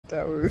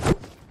tower.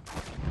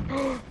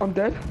 I'm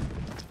dead.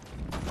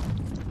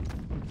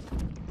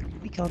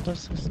 Ikaw daw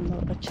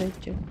susunod at check.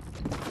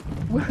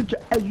 Where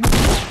are you?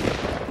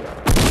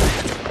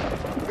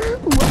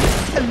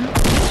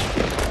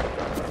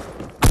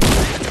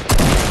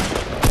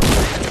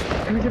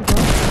 Can I get a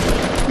gun?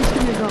 Please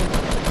give me a gun.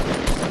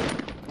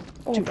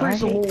 Oh, Dude, praise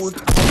the Lord.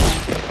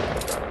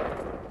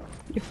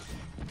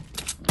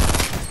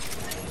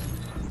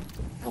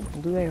 Oh,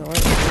 blue AR.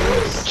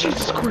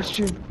 Jesus Christ,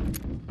 Jim.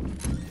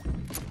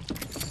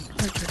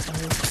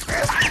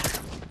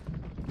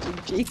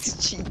 Dude, Jake's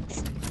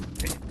cheats.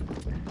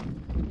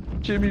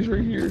 Jimmy's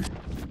right here.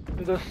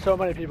 Dude, there's so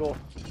many people.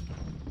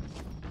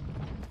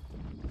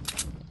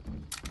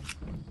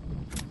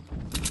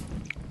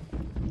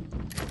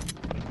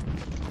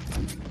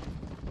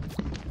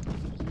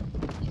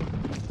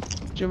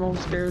 Jim, I'm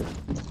scared.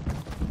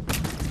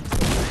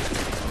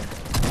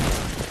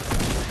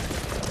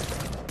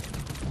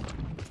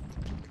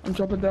 I'm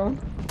jumping down.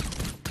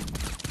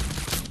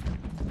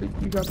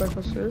 You got back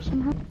upstairs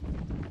somehow?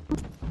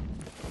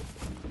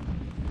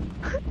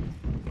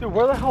 Dude,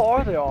 where the hell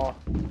are they all?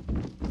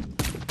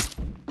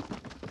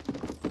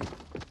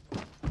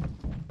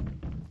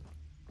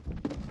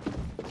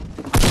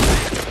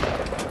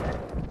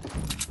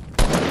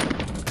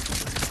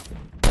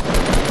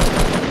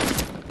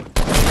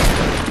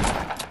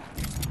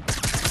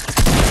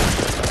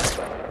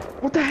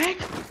 What the heck?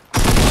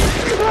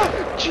 Ah,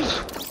 jeez.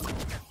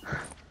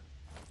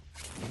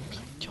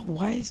 Yo,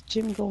 why is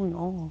Jim going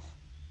off?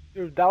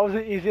 Dude, that was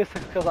the easiest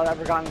 6 kills I've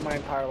ever gotten in my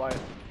entire life.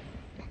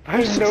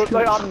 No,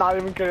 like, I'm not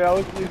even kidding, that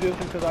was the easiest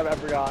 6 kills I've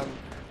ever gotten.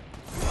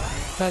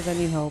 Guys, I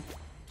need help.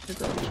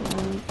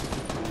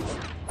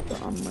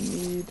 I'm gonna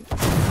need...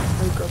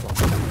 I'm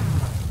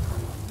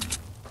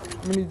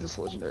gonna need this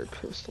legendary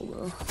pistol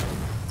though.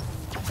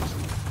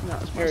 No,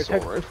 it's my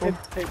assault rifle.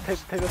 Take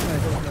this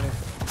mini.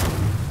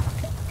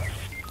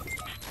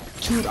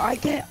 Dude, I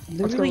get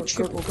literally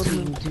triple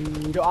team,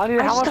 dude. Yo, I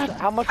need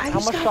how much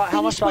shot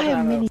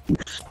ammo?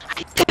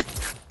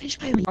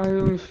 I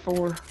only have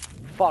 4.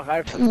 Fuck, I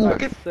have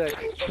 6.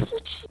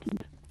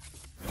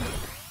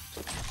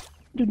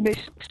 Dude,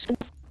 makes so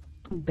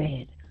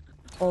bad.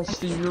 Oh,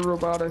 Steve, you're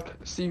robotic.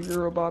 Steve,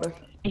 you're robotic.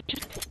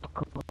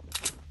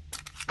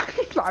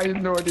 I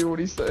have no idea what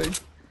he's saying.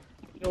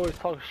 You always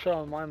talk shit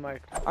on my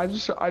mic. I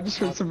just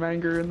heard some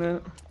anger in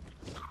that.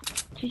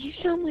 Dude, you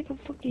sound like a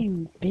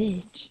fucking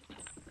bitch.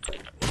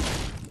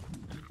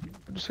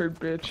 I just heard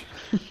bitch.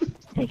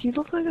 Hey, you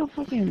look like a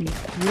fucking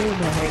real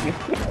bag.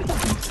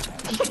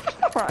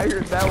 I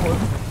heard that one.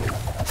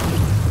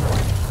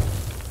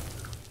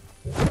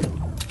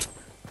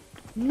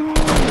 No!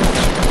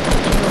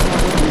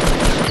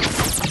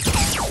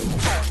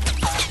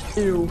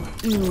 Ew,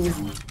 ew.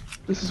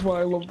 This is why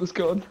I love this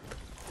gun.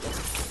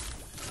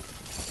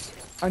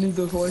 I need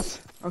those lights.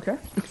 Okay.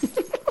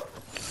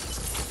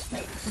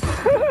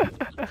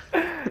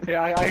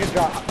 Yeah, I can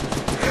drop.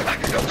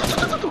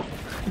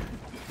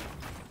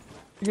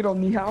 You get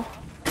on Nihao.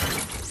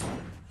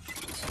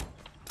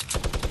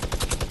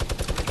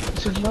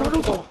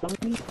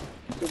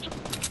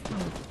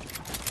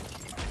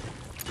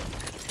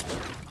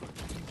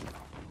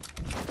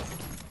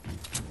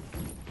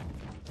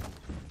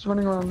 It's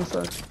running around this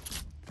side.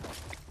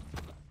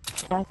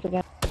 That's the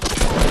guy.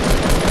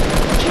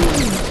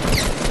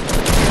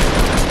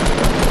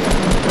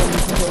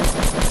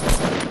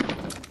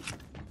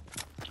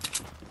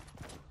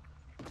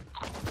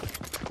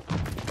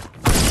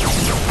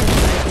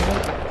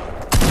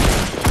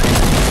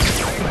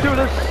 Dude,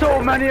 there's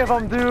so many of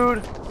them,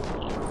 dude.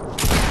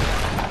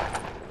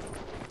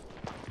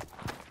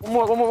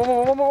 One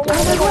more.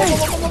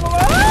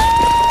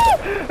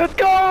 Let's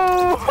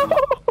go!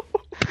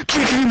 Can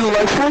you give me the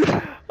life one?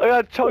 I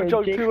got chug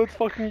too, let's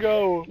fucking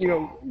go. Yo,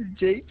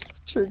 Jake's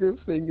trigger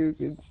finger's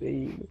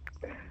insane.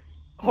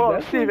 Hold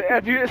on, Steve,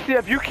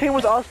 if you came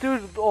with us,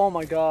 dude, oh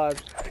my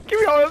god. Give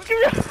me all this, give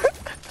me all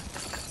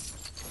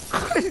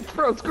this.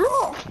 Bro, screw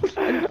off!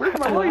 Where's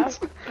my lights?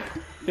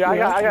 Yeah, I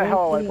got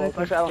hella light bulbs.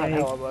 Actually, I don't have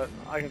hella, but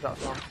I can drop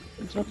some.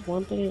 That's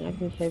one thing I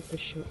can say for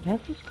sure.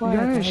 That's the squad. You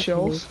got any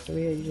shells?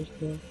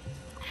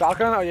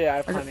 Shotgun? Oh yeah, I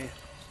have plenty.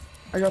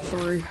 I got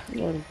 3.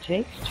 Yo,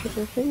 Jake's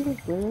trigger finger's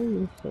really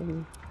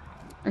insane.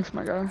 Thanks,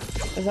 my guy.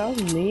 If that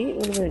was me, it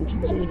would've been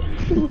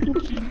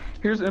GG.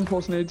 Here's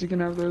impulse nades, you can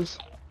have those.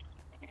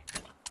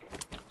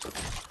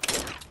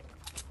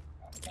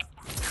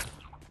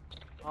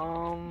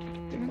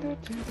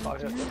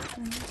 Fuck it.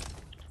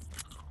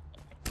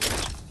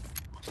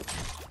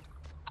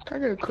 I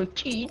got a quick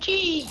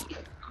GG.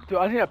 Dude,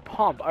 I need a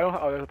pump. I don't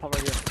have. Oh, there's a pump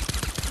right here.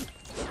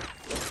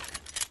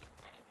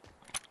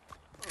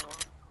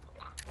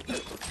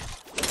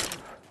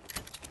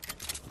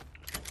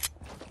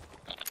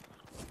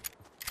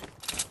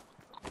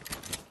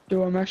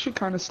 Yo, I'm actually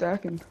kind of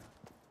stacking.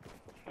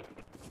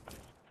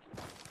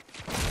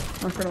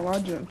 Not gonna lie,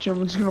 Jim.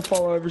 I'm just gonna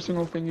follow every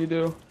single thing you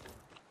do.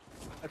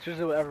 That's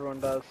usually what everyone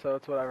does, so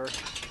it's whatever.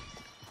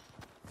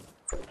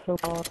 So,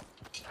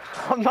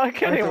 I'm not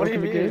kidding. What do you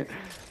mean?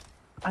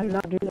 I did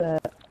not do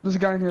that. There's a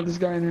guy in here. There's a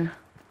guy in here.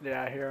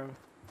 Yeah, I hear him.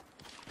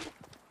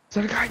 Is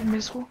that a guy in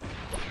missile?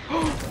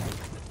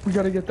 We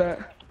gotta get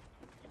that.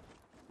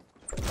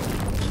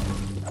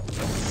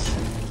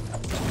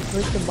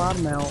 Break the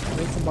bottom out.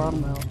 Break the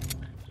bottom out.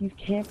 He's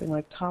camping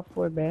like top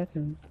floor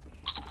bathroom.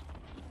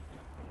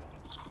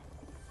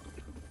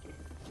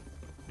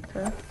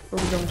 Okay. Where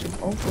are we going to?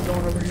 Oh, we're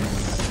going over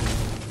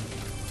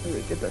here.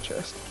 Wait, get that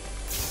chest.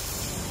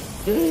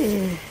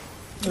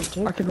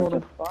 I can hold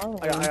it.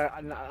 I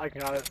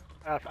got it.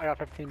 I got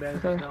 15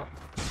 bandages Okay. now.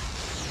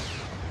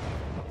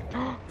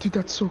 Dude,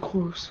 that's so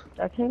close.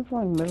 That came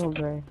from like middle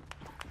grade.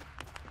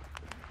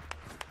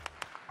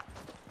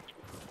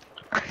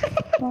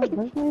 No, that's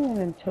not even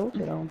in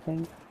tilted, I don't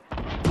think.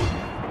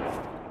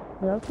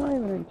 That's not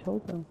even in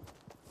tilted.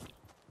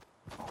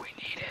 Oh, we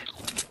need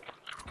it.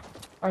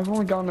 I've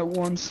only gotten it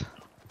once.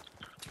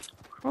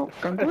 Oh,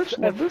 gun glitch.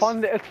 Love this.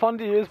 It's fun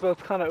to use, but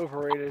it's kind of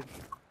overrated.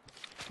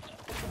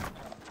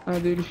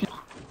 Dude, if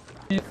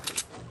you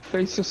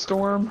face a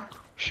storm,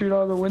 shoot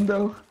out of the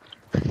window.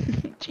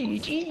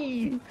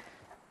 GG.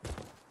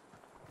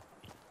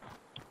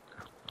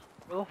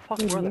 Where the fuck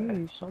They're were they?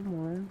 near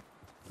somewhere.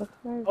 Look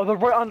like... Oh, they're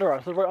right under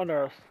us. They're right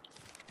under us.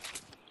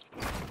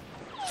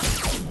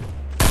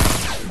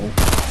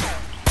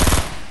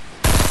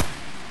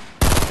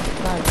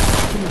 Guys,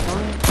 can you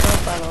find it?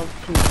 Snipe battle,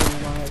 can you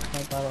find it?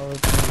 Snipe battle,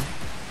 okay.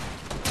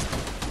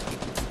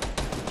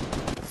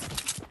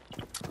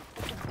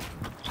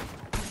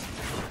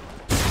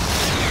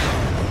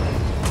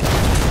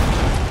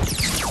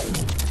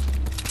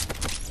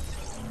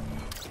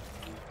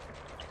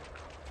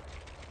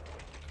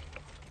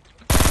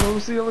 What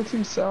was the other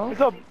team south?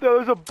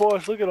 There's a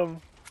bush. Look at him.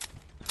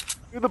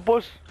 Look at the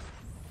bush.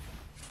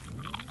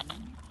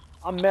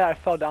 I'm mad I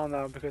fell down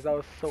though because that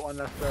was so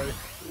unnecessary.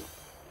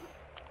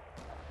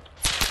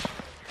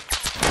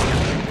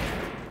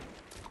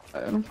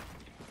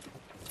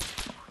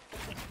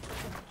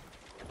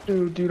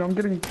 Dude, I'm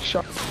getting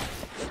shot.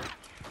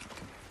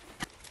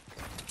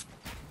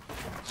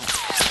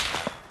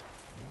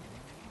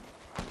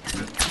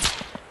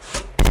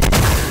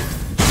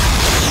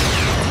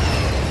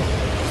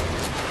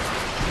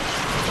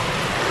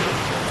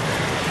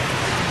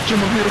 Jim,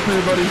 I'm here for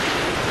you, buddy.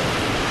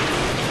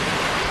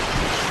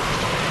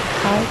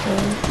 Hi,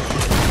 Jim.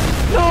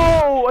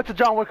 No! It's a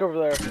John Wick over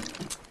there.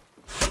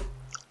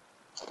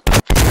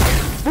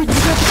 Wait, you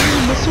got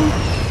the missile?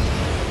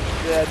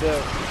 Yeah, I do.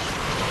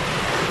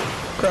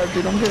 Crap,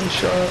 dude, I'm getting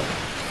shot.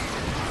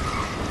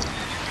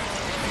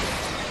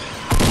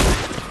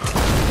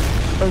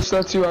 Oh, so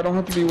that's you. I don't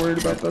have to be worried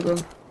about that, though.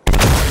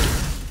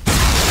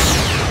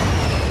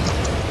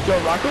 Yo,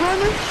 rocket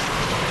runner?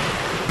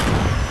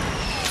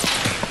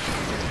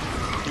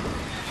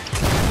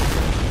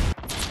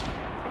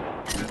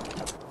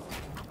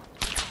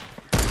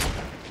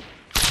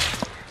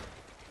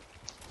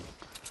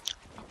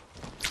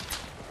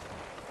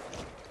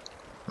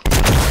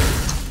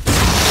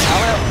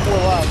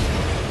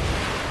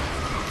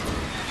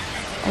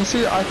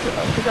 See, I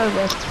think I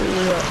left where we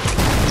were at.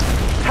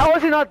 How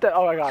is he not dead?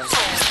 Oh my god.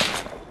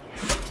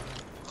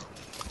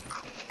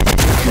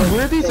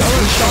 Where are these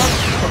other shots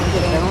coming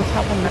from? On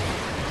top of me.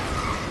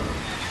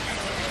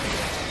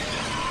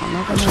 I'm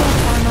not I'm gonna trying to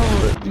find out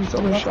where these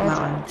other that shots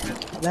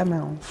mountain. That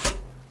mountain.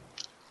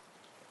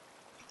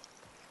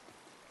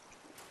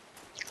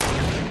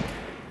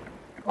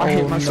 I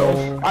hate myself.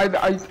 No.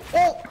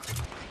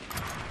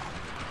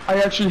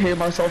 I actually hate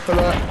myself for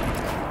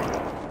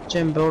that.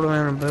 Jim, build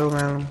around him, build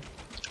around him.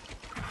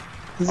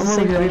 He's I'm the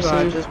gonna same get him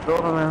guy, safe. just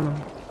build around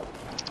him.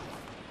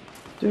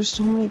 There's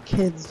so many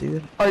kids,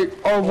 dude. Alright,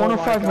 oh,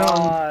 105 my mountain.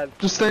 God.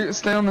 Just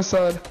stay on the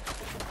side.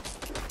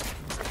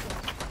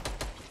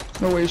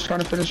 No way, he's trying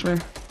to finish me.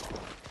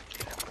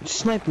 Just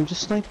snipe him,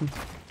 just snipe him.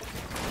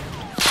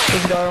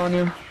 There's a guy on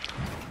you.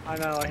 I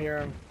know, I hear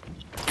him.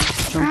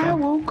 I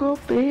woke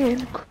up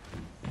in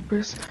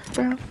Chris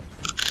Brown.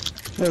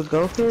 Yo,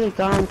 go through the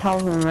guy on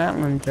top of the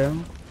mountain, Joe.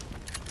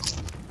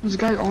 There's a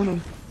guy on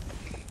him.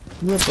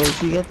 Yeah, but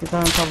if you get the guy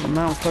on top of the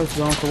mountain first,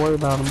 you don't have to worry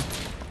about him.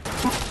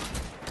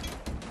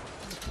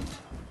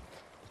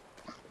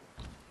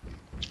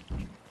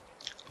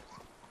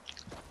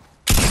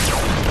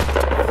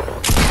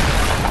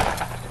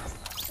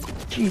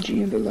 GG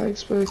in the light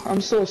space.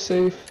 I'm so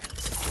safe.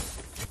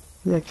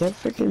 Yeah, get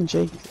freaking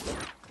Jake.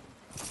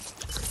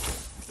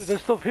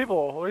 There's still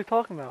people. What are you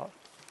talking about?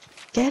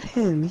 Get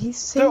him, he's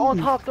safe. They're on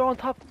top. They're on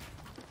top.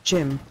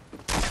 Jim.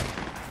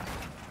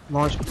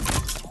 Launch.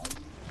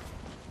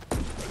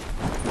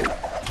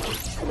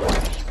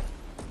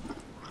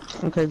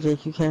 Okay,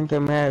 Jake, you can't get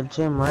mad at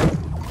Jim, right?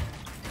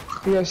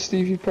 We got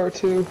Stevie part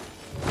 2.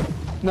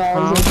 Nah,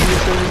 I was actually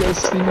saying we got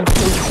Stevie part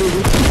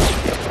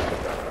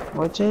 2.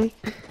 What, Jake?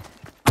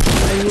 I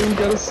even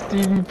got a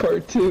Stevie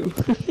part 2. You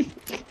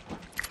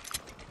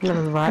would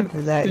have vibed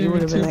with that. You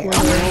would have been like, 2.0.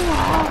 oh my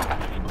god!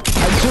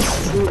 I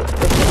just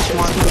It's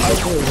smart to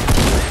do.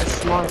 It's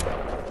smart.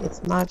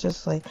 It's not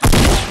just like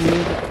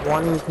me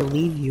wanting to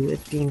leave you,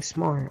 it's being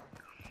smart.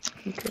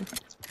 Okay.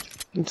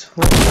 It's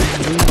what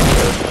you need.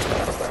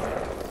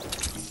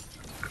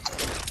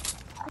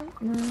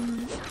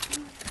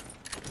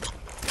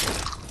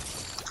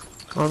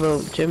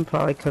 Although Jim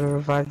probably could have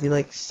revived you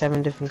like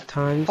 7 different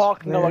times.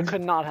 Fuck no, I there.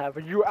 could not have. Are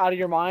you out of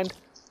your mind?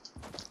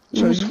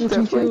 You There's 14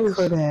 definitely kills.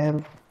 could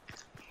have.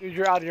 Dude,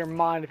 you're out of your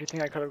mind if you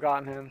think I could have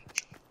gotten him.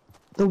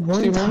 The one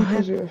Steve, how many time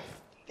kills you have?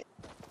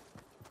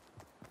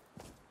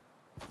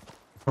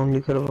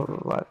 you could have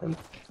revived him.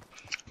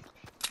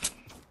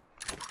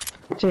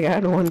 Jake, I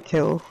had 1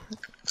 kill.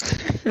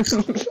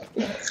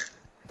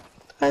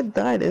 I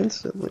died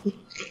instantly.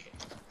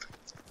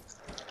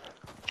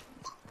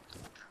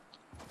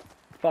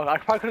 Fuck, I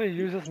probably could have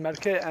used this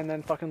medkit and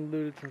then fucking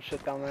looted some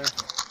shit down there.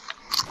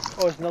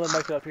 Oh, there's another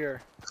medkit up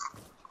here.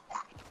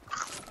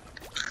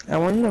 I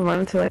wanted to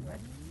run into like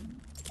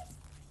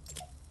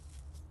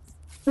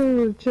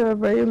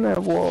right in that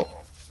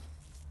wall.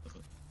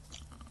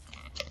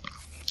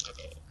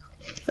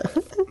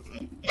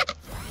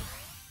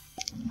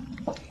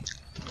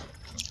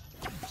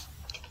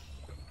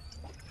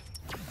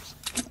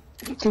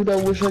 Dude, I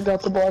wish I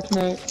got the Black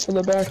Knight for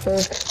the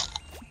backpack.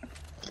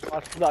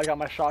 I got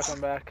my shotgun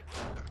back.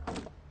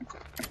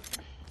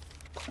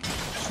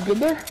 You good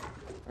there?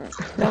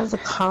 That was a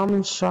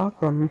common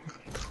shotgun.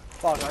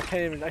 Fuck, I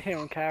can't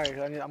even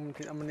carry. I'm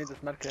gonna need this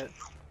medkit.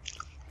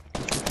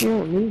 You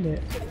don't need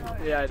it.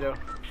 Yeah, I do.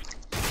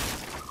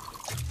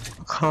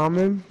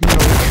 Common? No.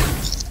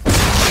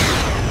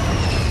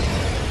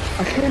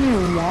 I can't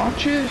even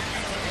watch it.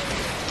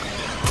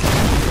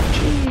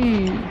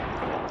 Gee.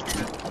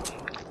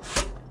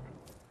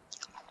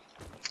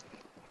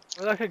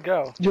 Where'd that kid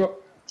go? Yo,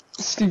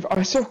 Steve,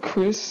 I saw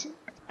Chris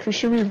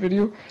showed me a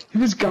video. He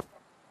was got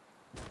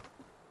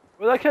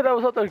Where'd that kid that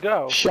was up there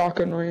go?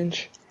 shotgun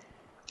range.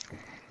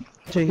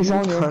 Jay, He's you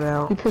on cut there.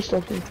 out. He pushed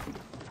up here.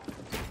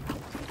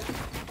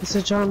 It's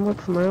a John Wick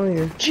from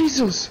earlier.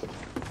 Jesus!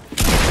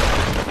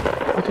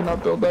 I could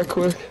not build that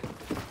quick.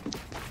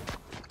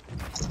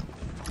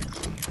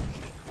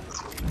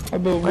 I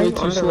built Why are way you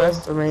too slow.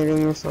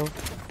 underestimating yourself?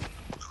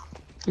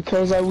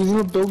 Because I was in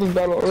a building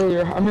battle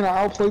earlier. I mean,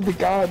 I outplayed the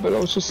guy, but I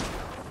was just...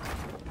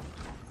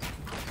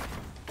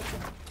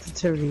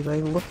 Sensitivity,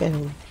 like, look at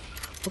him.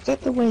 Look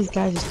at the way these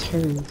guys just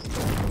turn.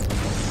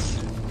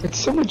 It's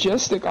so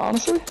majestic,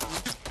 honestly.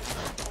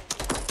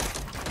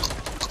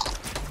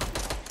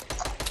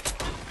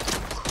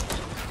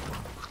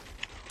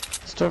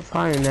 Start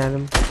firing at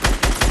him.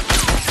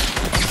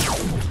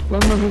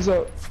 Let him know who's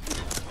up.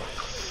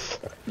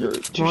 You're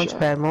too Launch shy.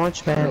 pad,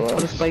 launch pad. Relax.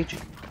 Put a spike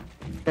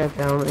trap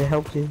down, it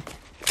helped you.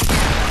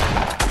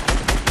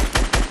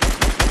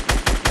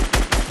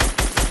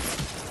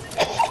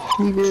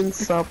 He didn't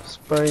stop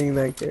spraying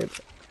that kid.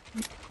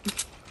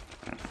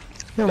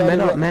 Yo, med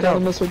up, med Got a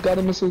up. missile, got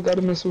a missile, got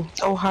a missile.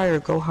 Go higher,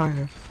 go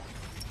higher.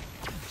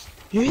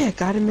 Yeah,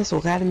 got a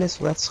missile, got a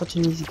missile. That's such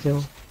an easy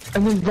kill.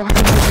 And then rocket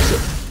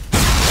launcher.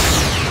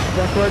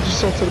 Rocket launcher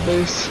assault to the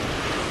base.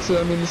 So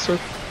I mean the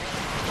circle.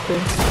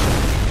 Okay.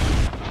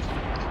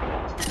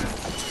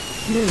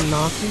 You didn't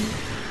knock him?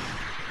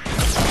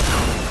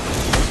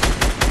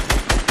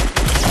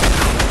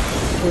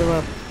 Heal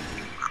up.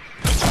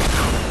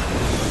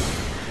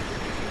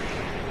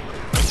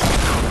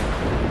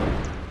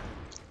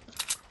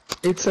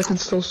 Eight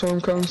seconds till storm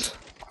comes.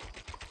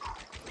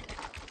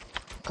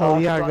 Oh,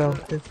 you gotta go.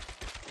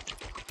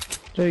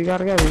 Joe, you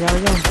gotta go, you gotta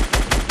go.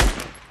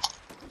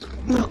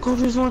 No, go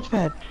to his launch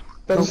pad.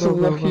 That Go, is go, the go,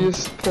 go.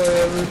 luckiest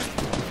play ever.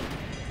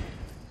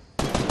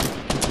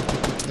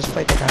 Just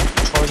fight the guy.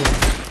 Charge him.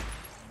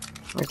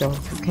 Right, go.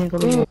 You can't go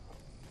to the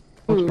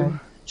launch pad.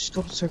 Just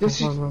go to the circle. Yes,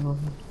 you- Run, run, run.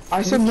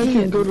 I said You make it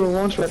can't. go to the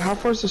launch pad. How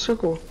far is the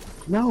circle?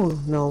 No,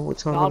 it's No,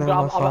 only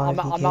down by 5. I'm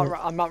You can't.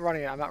 not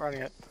running it. I'm not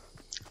running it.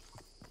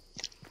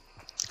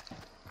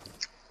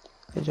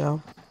 Good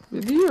job.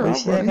 You're Oh, you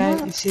see that guy?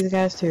 that? You see the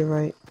guys to your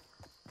right.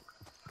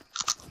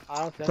 I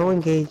don't think. Go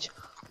engage.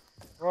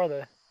 Where are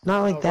they?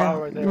 Not like Oh, that.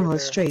 right there, No, right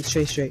it's there.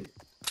 straight.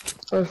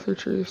 Oh, through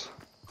trees.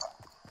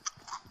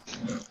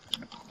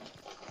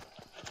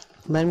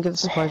 Let him get the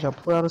supply drop.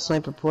 Pull out a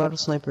sniper.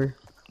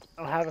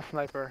 I don't have a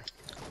sniper.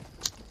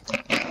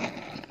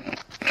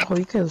 Oh,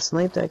 you could have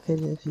sniped that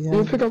kid if you You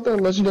had. pick up that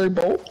legendary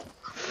bolt?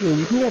 Yeah,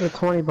 you can get a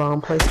 20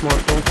 bomb. Play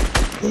smart. Don't.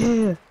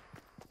 Yeah.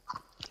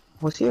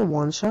 Was he a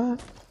one shot?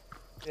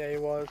 Yeah, he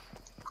was.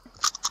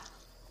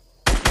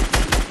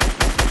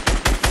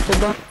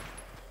 Hold on.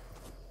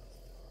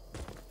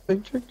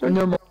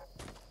 Never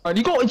mind.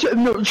 You got to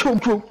no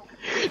choke.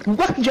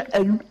 Watch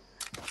out.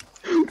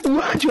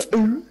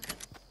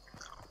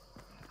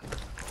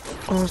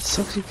 Oh, it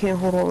sucks you can't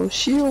hold all those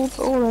shields.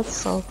 Oh, that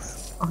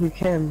sucks. Oh, you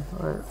can.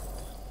 Alright.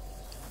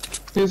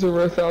 Here's over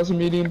 1,000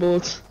 medium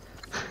bullets.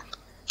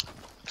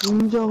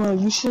 No,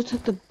 you should have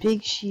took the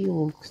big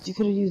shield. Because you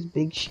could have used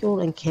big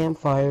shield and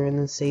campfire and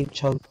then saved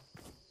Chug.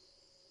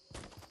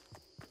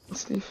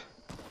 Steve.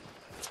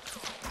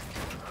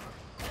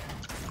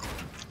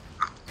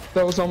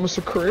 That was almost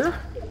a career?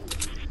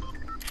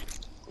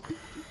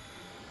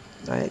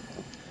 Alright.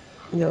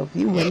 Yo, if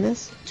you win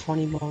this,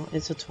 20 bomb.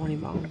 It's a 20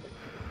 bomb.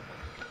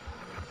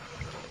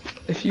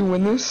 If you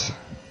win this,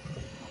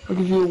 I'll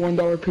give you a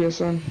 $1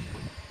 PSN.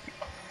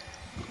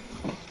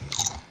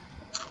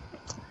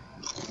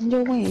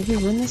 Yo, wait, if you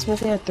win this, we'll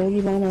get a 30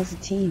 round as a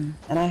team,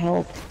 and I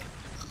helped.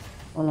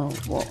 Oh no,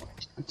 well,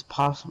 it's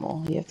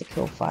possible. You have to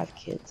kill 5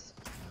 kids.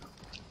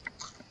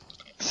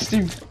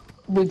 Steve,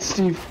 wait,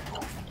 Steve.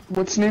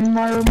 What's name am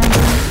I remembering?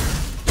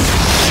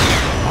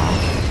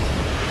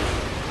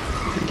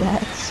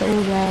 That's so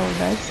loud.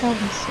 That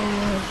sounds so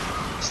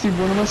loud. Steve,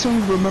 what am I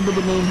saying? Remember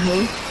the name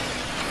who?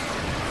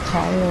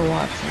 Talia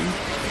Watson.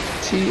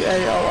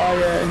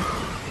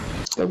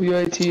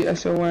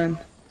 Taliawatson.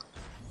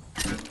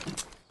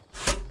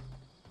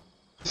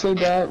 So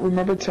that,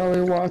 remember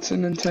Talia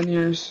Watson in 10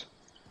 years.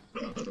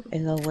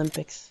 In the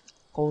Olympics,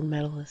 gold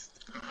medalist,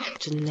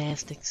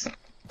 gymnastics.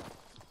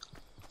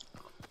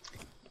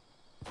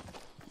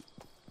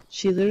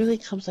 She literally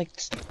comes like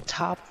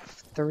top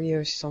 3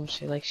 or some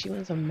shit. Like she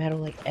wins a medal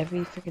like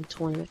every freaking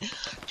tournament,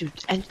 dude.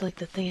 And like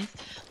the thing is,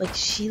 like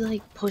she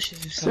like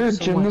pushes herself. Is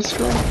there a gymnast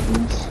girl,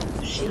 please?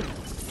 She.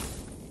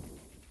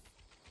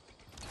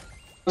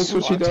 That's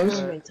what she does.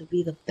 Determined to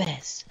be the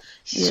best.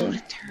 She's so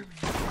determined.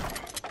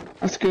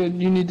 That's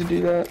good. You need to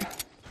do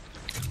that.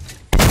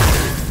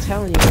 I'm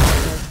telling you. The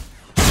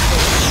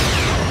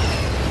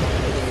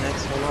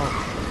next one up.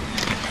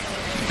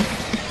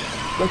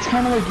 That's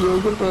kind of like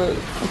yoga, but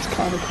it's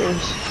kind of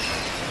close.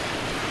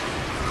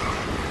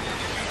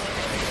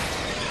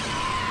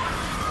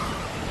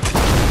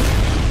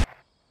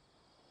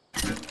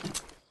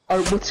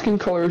 Alright, what skin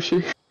color is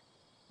she?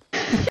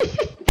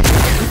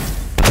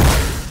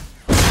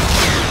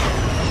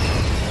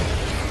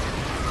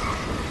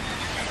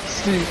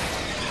 Steve.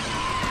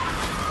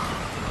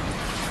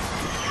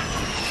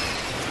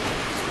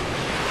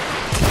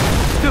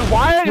 Dude,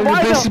 why You're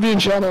the- being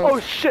shot at. Oh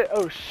shit,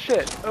 oh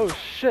shit, oh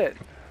shit.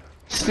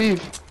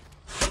 Steve.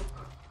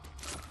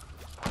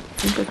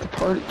 You got the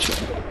party chat.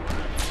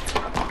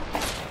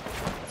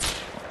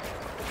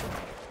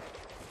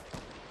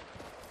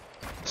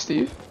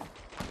 Steve?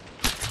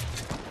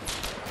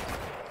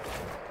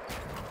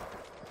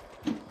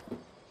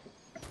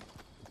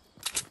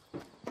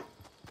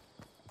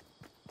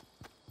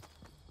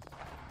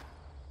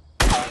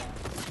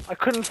 I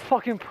couldn't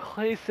fucking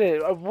place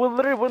it. I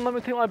literally wouldn't let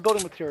me take my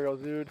building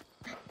materials, dude.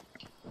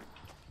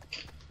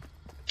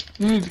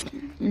 You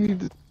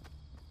need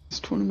this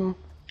 20 mil.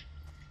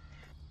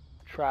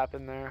 Trap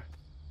in there.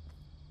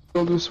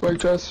 Build a swag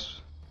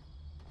chest.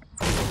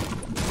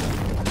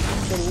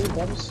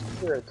 That was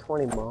for a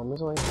 20 mom.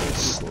 There's only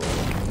 3 people.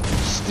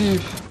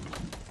 Steve.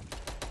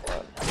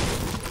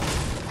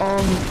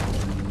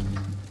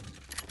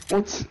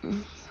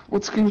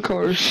 What skin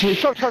color is she?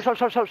 Shut.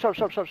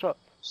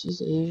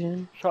 She's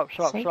Asian. Shut.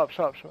 She's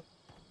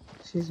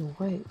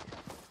white.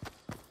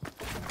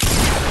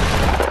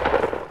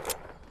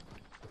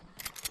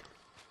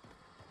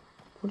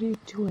 What are you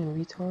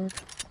doing, retard?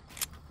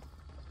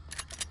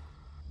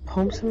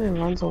 Pumps him and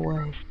runs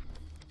away.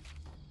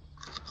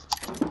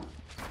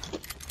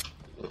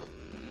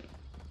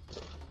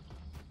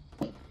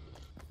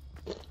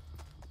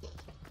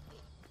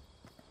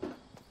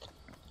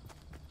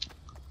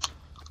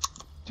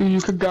 Dude,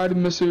 you could guide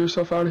and missile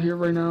yourself out of here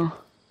right now.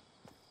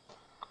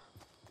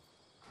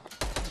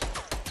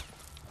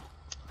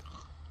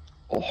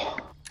 Oh.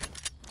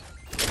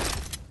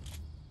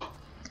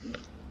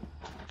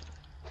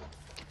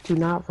 Do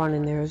not run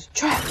in there. It's a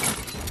trap.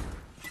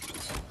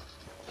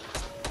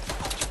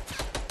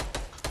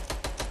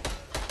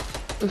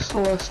 This is the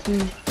last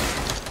team.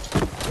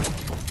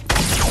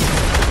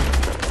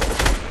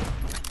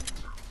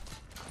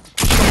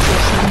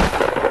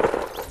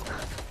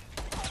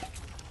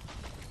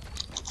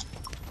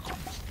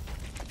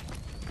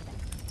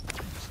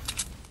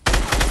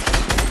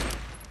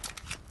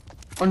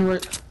 On your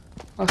right.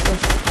 Last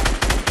left.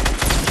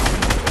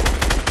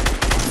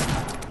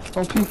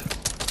 Don't peek.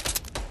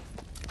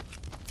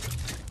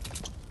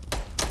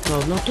 No,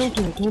 don't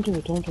do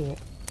it, don't do it.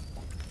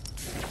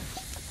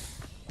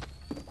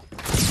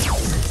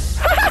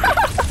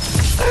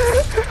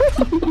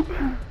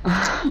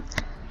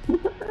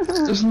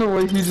 There's no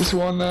way he just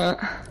won that.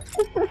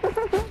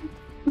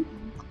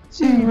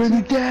 Gee,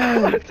 really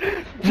dead.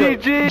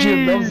 GG!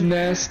 Jim, that was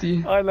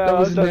nasty. I know, that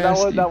was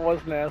nasty. That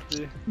was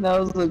nasty. That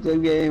was a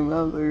good game.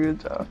 That was a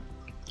good job.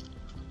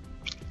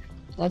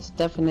 That's the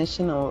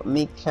definition of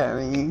me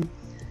carrying.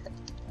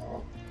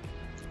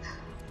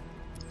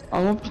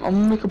 I'm gonna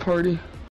make a party.